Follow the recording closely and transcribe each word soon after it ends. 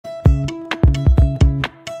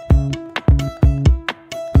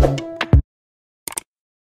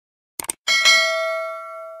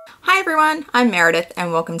everyone, I'm Meredith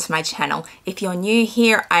and welcome to my channel. If you're new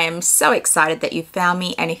here, I am so excited that you've found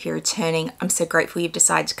me, and if you're returning, I'm so grateful you've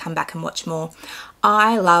decided to come back and watch more.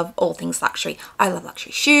 I love all things luxury. I love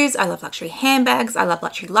luxury shoes, I love luxury handbags, I love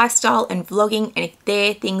luxury lifestyle and vlogging, and if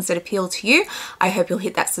they're things that appeal to you, I hope you'll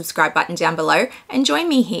hit that subscribe button down below and join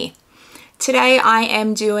me here. Today I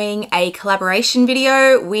am doing a collaboration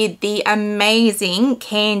video with the amazing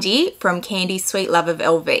Candi from Candi's Sweet Love of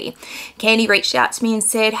LV. Candi reached out to me and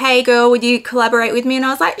said, hey girl, would you collaborate with me? And I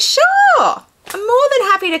was like, sure, I'm more than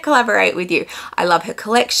happy to collaborate with you. I love her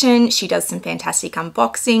collection. She does some fantastic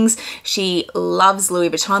unboxings. She loves Louis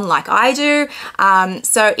Vuitton like I do.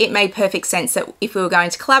 So it made perfect sense that if we were going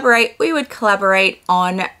to collaborate, we would collaborate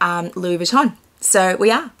on Louis Vuitton. So we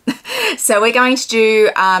are. So we're going to do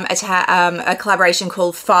a collaboration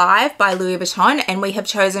called 5 by Louis Vuitton, and we have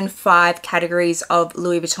chosen 5 categories of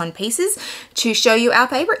Louis Vuitton pieces to show you our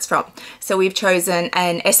favorites from. So we've chosen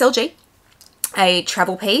an SLG, a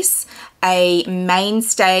travel piece, a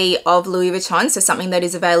mainstay of Louis Vuitton, so something that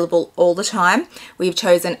is available all the time. We've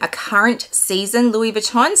chosen a current season Louis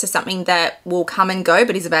Vuitton, so something that will come and go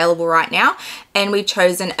but is available right now. And we've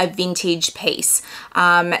chosen a vintage piece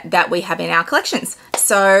that we have in our collections.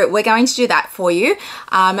 So we're going to do that for you.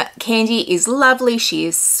 Candi is lovely, she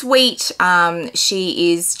is sweet,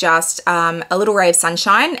 she is just a little ray of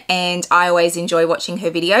sunshine, and I always enjoy watching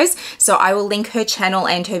her videos. So I will link her channel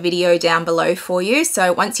and her video down below for you.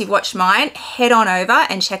 So once you've watched mine, head on over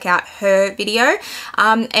and check out her video.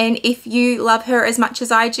 And if you love her as much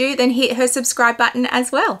as I do, then hit her subscribe button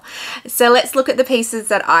as well. So let's look at the pieces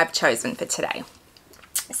that I've chosen for today.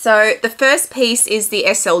 So the first piece is the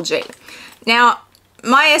SLG. Now,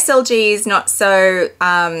 my SLG is not so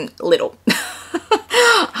little.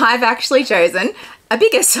 I've actually chosen a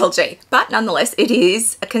big SLG, but nonetheless, it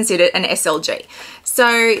is considered an SLG.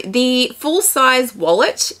 So the full-size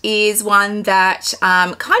wallet is one that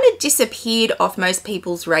kind of disappeared off most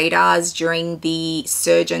people's radars during the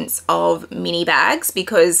surgence of mini bags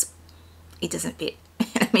because it doesn't fit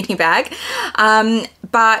in a mini bag.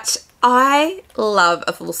 But I love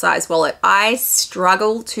a full-size wallet. I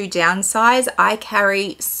struggle to downsize. I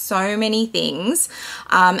carry so many things,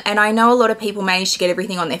 and I know a lot of people manage to get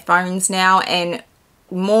everything on their phones now, and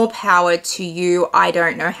more power to you. I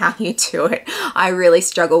don't know how you do it. I really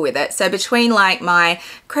struggle with it. So between like my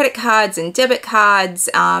credit cards and debit cards,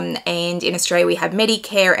 and in Australia we have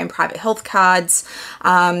Medicare and private health cards.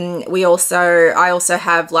 I also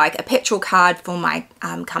have like a petrol card for my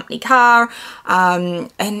company car.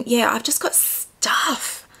 And yeah, I've just got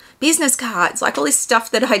stuff. Business cards, like all this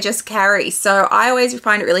stuff that I just carry. So I always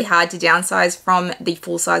find it really hard to downsize from the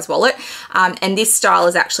full-size wallet. And this style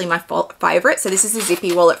is actually my favorite. So this is a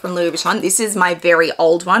zippy wallet from Louis Vuitton. This is my very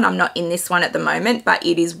old one. I'm not in this one at the moment, but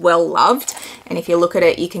it is well loved. And if you look at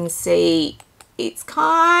it, you can see it's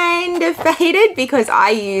kind of faded because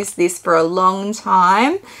I used this for a long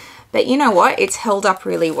time. But you know what? It's held up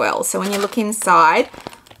really well. So when you look inside,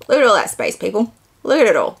 look at all that space, people. Look at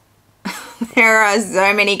it all. There are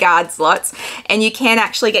so many guard slots, and you can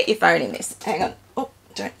actually get your phone in this. Hang on. Oh,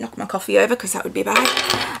 don't knock my coffee over because that would be bad.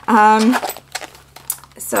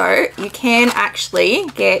 So you can actually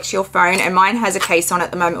get your phone, and mine has a case on at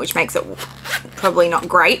the moment, which makes it probably not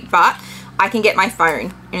great, but I can get my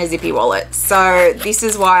phone in a zippy wallet. So this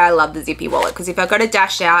is why I love the zippy wallet, because if I've got to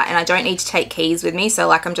dash out and I don't need to take keys with me, so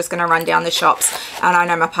like I'm just going to run down the shops and I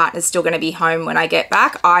know my partner's still going to be home when I get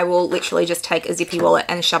back, I will literally just take a zippy wallet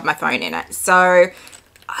and shove my phone in it. So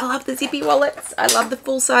I love the zippy wallets. I love the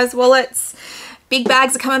full-size wallets. Big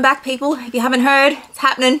bags are coming back, people. If you haven't heard, it's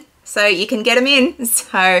happening. So you can get them in.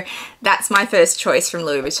 So that's my first choice from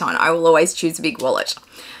Louis Vuitton. I will always choose a big wallet.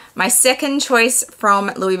 My second choice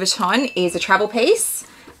from Louis Vuitton is a travel piece,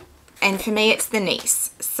 and for me it's the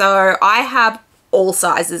Nice. So I have all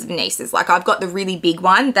sizes of Nices. Like I've got the really big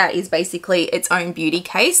one that is basically its own beauty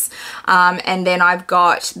case, and then I've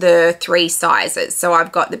got the 3 sizes. So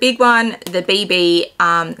I've got the big one, the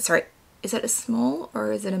BB, sorry, is it a small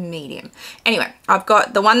or is it a medium? Anyway, I've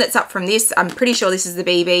got the one that's up from this. I'm pretty sure this is the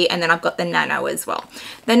BB, and then I've got the Nano as well.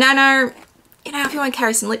 The Nano, you know, if you want to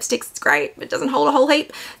carry some lipsticks, it's great, but it doesn't hold a whole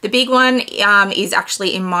heap. The big one is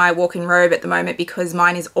actually in my walk-in robe at the moment because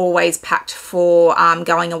mine is always packed for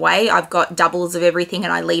going away. I've got doubles of everything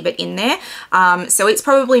and I leave it in there. So it's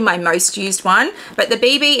probably my most used one, but the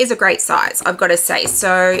BB is a great size, I've got to say.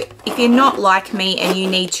 So if you're not like me and you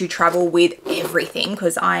need to travel with everything,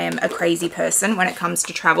 because I am a crazy person when it comes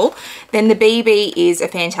to travel, then the BB is a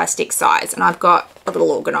fantastic size, and I've got a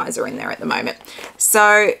little organizer in there at the moment.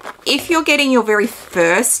 So if you're getting having your very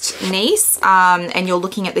first niece and you're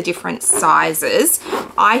looking at the different sizes,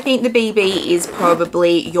 I think the BB is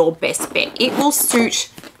probably your best bet. It will suit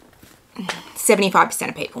 75%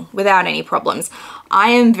 of people without any problems. I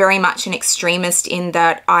am very much an extremist in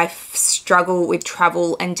that I struggle with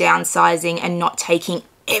travel and downsizing and not taking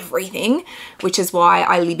everything, which is why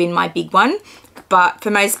I live in my big one. But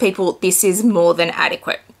for most people, this is more than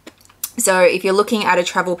adequate. So if you're looking at a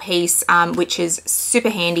travel piece, which is super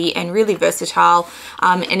handy and really versatile,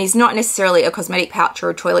 and is not necessarily a cosmetic pouch or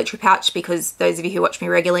a toiletry pouch, because those of you who watch me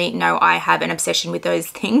regularly know I have an obsession with those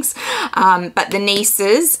things. But the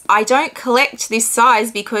nieces, I don't collect this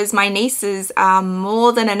size because my nieces are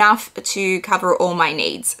more than enough to cover all my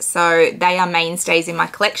needs. So they are mainstays in my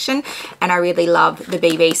collection, and I really love the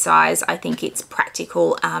BB size. I think it's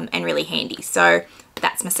practical and really handy. So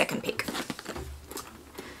that's my second pick.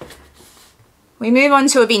 We move on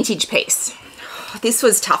to a vintage piece. This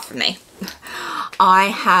was tough for me. I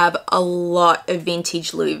have a lot of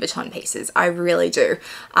vintage Louis Vuitton pieces. I really do.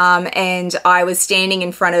 And I was standing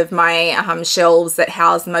in front of my shelves that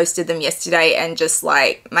housed most of them yesterday, and just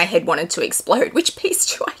like my head wanted to explode. Which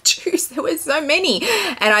piece do I choose? There were so many.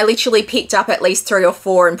 And I literally picked up at least 3 or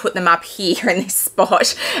 4 and put them up here in this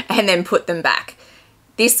spot and then put them back.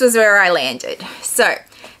 This was where I landed. So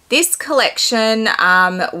this collection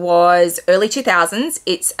was early 2000s.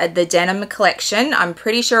 It's the denim collection. I'm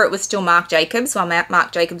pretty sure it was still Marc Jacobs while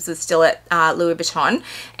Marc Jacobs was still at Louis Vuitton.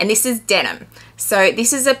 And this is denim. So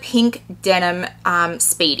this is a pink denim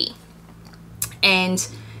Speedy. And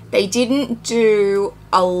they didn't do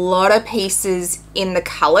a lot of pieces in the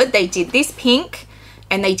color. They did this pink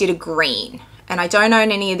and they did a green. And I don't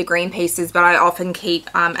own any of the green pieces, but I often keep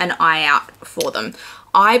an eye out for them.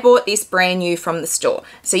 I bought this brand new from the store.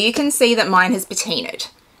 So you can see that mine has patinaed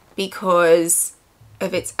because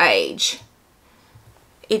of its age.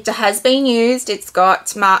 It has been used. It's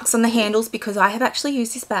got marks on the handles because I have actually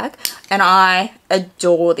used this bag and I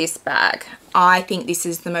adore this bag. I think this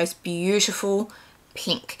is the most beautiful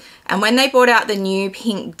pink. And when they brought out the new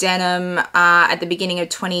pink denim at the beginning of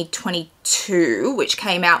 2022, which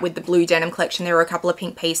came out with the blue denim collection, there were a couple of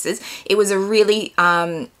pink pieces. It was a really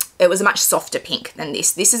it was a much softer pink than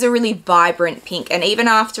this. This is a really vibrant pink. And even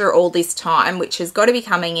after all this time, which has got to be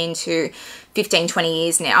coming into 15, 20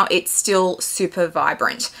 years now, it's still super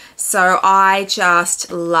vibrant. So I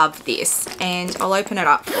just love this. And I'll open it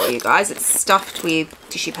up for you guys. It's stuffed with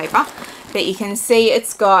tissue paper, but you can see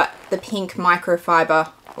it's got the pink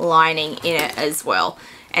microfiber lining in it as well.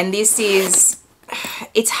 And this is,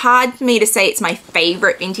 it's hard for me to say it's my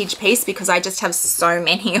favorite vintage piece because I just have so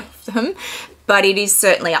many of them. But it is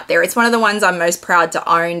certainly up there. It's one of the ones I'm most proud to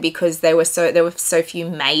own because there were so few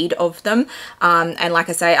made of them. And like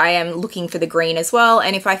I say, I am looking for the green as well.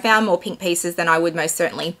 And if I found more pink pieces, then I would most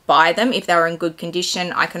certainly buy them. If they were in good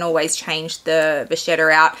condition, I can always change the vachetta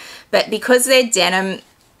out. But because they're denim,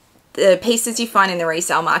 the pieces you find in the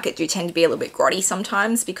resale market do tend to be a little bit grotty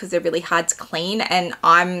sometimes because they're really hard to clean, and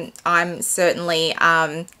I'm certainly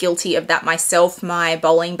guilty of that myself. My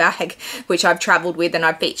bowling bag, which I've traveled with and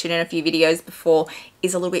I've featured in a few videos before,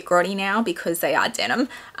 is a little bit grotty now because they are denim.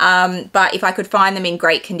 But if I could find them in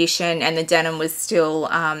great condition and the denim was still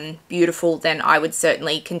beautiful, then I would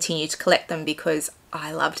certainly continue to collect them because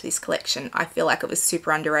I loved this collection. I feel like it was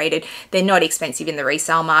super underrated. They're not expensive in the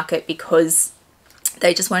resale market because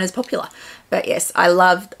they just weren't as popular. But yes, I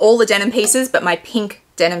love all the denim pieces, but my pink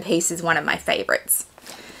denim piece is one of my favorites.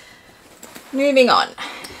 Moving on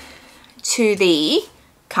to the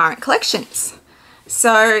current collections.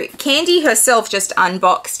 So Candi herself just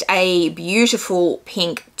unboxed a beautiful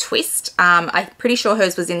pink twist. I'm pretty sure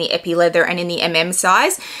hers was in the Epi Leather and in the MM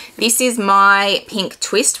size. This is my pink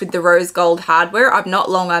twist with the rose gold hardware. I've not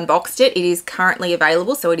long unboxed it. It is currently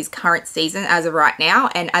available, so it is current season as of right now.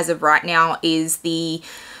 And as of right now is the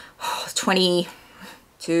 22nd,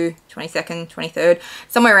 22nd, 23rd,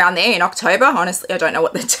 somewhere around there in October. Honestly, I don't know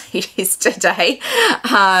what the date is today.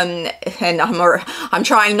 And I'm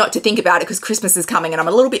trying not to think about it because Christmas is coming and I'm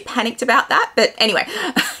a little bit panicked about that. But anyway,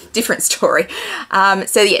 different story.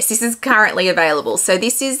 So yes, this is currently available. So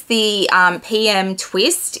this is the PM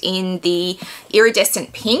twist in the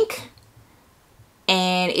iridescent pink.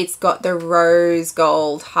 And it's got the rose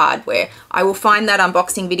gold hardware. I will find that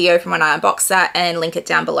unboxing video from when I unbox that and link it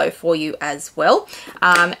down below for you as well.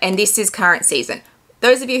 And this is current season.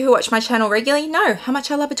 Those of you who watch my channel regularly know how much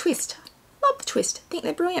I love a twist. Love the twist. I think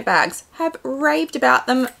they're brilliant bags. Have raved about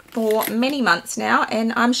them for many months now,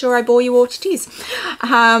 and I'm sure I bore you all to tears.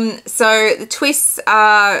 So the twists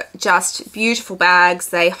are just beautiful bags.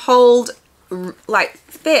 They hold like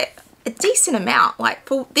a decent amount. Like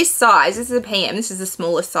for this size, this is a PM, this is the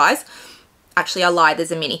smallest size. actually I lied,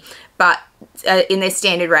 there's a mini, but in their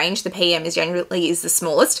standard range, the PM is generally the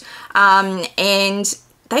smallest, and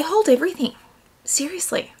they hold everything.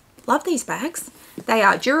 Seriously, love these bags. They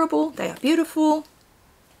are durable, they are beautiful.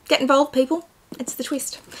 Get involved, people. It's the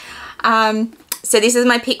twist. So this is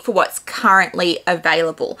my pick for what's currently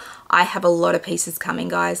available. I have a lot of pieces coming,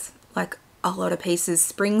 guys. Like a lot of pieces.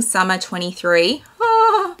 Spring, summer 23.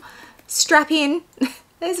 Oh, strap in.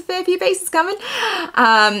 There's a fair few pieces coming.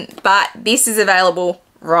 But this is available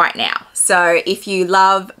right now. So if you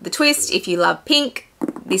love the twist, if you love pink,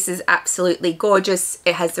 this is absolutely gorgeous.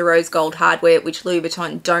 It has the rose gold hardware, which Louis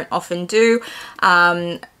Vuitton don't often do.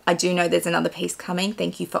 I do know there's another piece coming.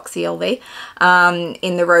 Thank you, Foxy LV,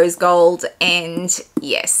 in the rose gold. And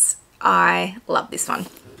yes, I love this one.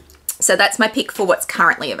 So that's my pick for what's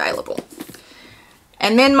currently available.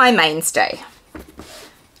 And then my mainstay.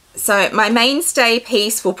 So my mainstay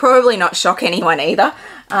piece will probably not shock anyone either.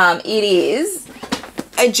 It is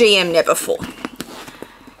a GM Neverfull.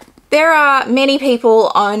 There are many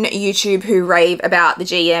people on YouTube who rave about the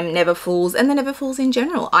GM Neverfulls and the Neverfulls in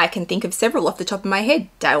general. I can think of several off the top of my head.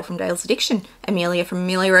 Dale from Dale's Addiction, Amelia from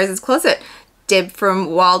Amelia Rose's Closet, Deb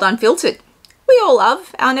from Wild Unfiltered. We all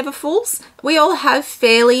love our Neverfulls. We all have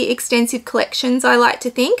fairly extensive collections, I like to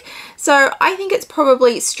think. So I think it's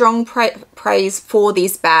probably strong praise for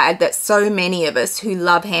this bag that so many of us who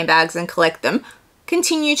love handbags and collect them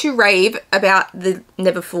continue to rave about the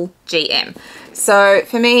Neverfull GM. So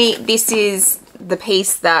for me, this is the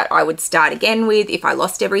piece that I would start again with if I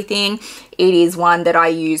lost everything. It is one that I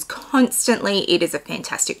use constantly. It is a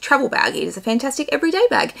fantastic travel bag. It is a fantastic everyday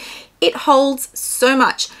bag. It holds so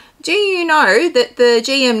much. Do you know that the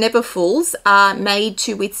GM Neverfulls are made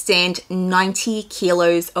to withstand 90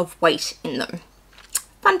 kilos of weight in them?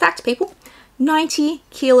 Fun fact, people, 90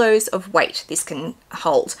 kilos of weight this can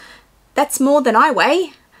hold. That's more than I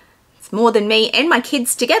weigh. It's more than me and my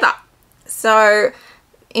kids together. So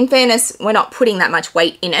in fairness, we're not putting that much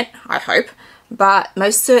weight in it, I hope, but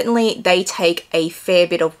most certainly they take a fair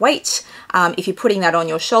bit of weight. If you're putting that on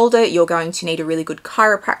your shoulder, you're going to need a really good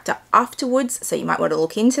chiropractor afterwards, so you might want to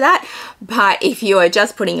look into that. But if you are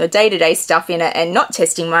just putting your day-to-day stuff in it and not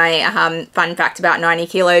testing my fun fact about 90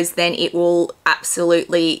 kilos, then it will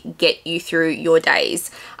absolutely get you through your days.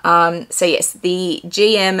 So yes, the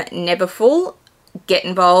GM Neverfull, get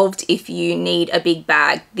involved if you need a big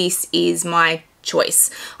bag. This is my choice.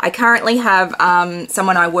 I currently have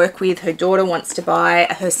someone I work with, her daughter wants to buy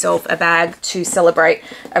herself a bag to celebrate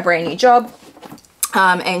a brand new job,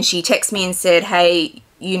 and she texted me and said, hey,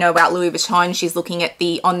 you know about Louis Vuitton? She's looking at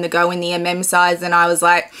the on the go in the MM size, and I was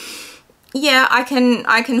like, yeah, I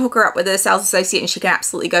can hook her up with a sales associate and she can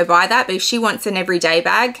absolutely go buy that. But if she wants an everyday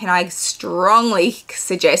bag, can I strongly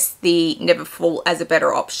suggest the Neverfull as a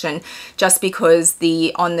better option, just because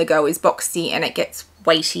the on the go is boxy and it gets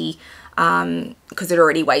weighty because it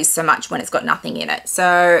already weighs so much when it's got nothing in it.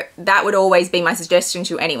 So that would always be my suggestion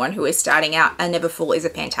to anyone who is starting out. A Neverfull is a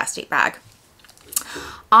fantastic bag.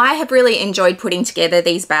 I have really enjoyed putting together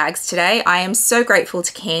these bags today. I am so grateful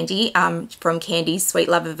to Candi from Candi's Sweet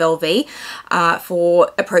Love of LV for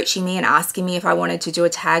approaching me and asking me if I wanted to do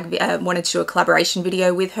a collaboration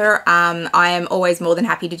video with her. I am always more than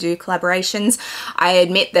happy to do collaborations. I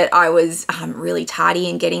admit that I was really tardy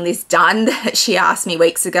in getting this done. She asked me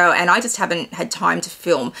weeks ago and I just haven't had time to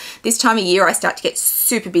film. This time of year I start to get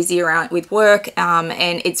super busy around with work,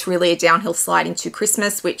 and it's really a downhill slide into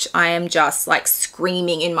Christmas, which I am just like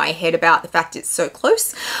screaming in my head about the fact it's so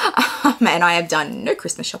close, and I have done no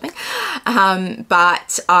Christmas shopping,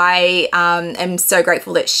 but I am so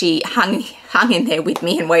grateful that she hung in there with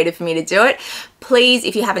me and waited for me to do it. Please,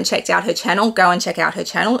 if you haven't checked out her channel, go and check out her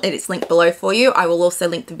channel. It is linked below for you. I will also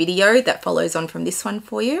link the video that follows on from this one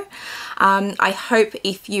for you. I hope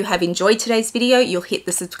if you have enjoyed today's video, you'll hit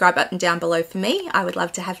the subscribe button down below for me. I would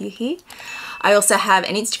love to have you here. I also have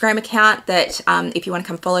an Instagram account that if you want to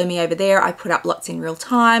come follow me over there, I put up lots in real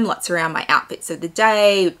time, lots around my outfits of the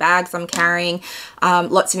day, bags I'm carrying,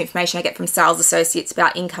 lots of information I get from sales associates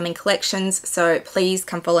about incoming collections. So please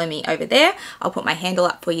come follow me over there. I'll put my handle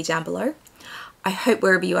up for you down below. I hope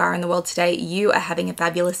wherever you are in the world today, you are having a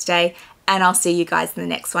fabulous day, and I'll see you guys in the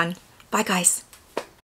next one. Bye guys.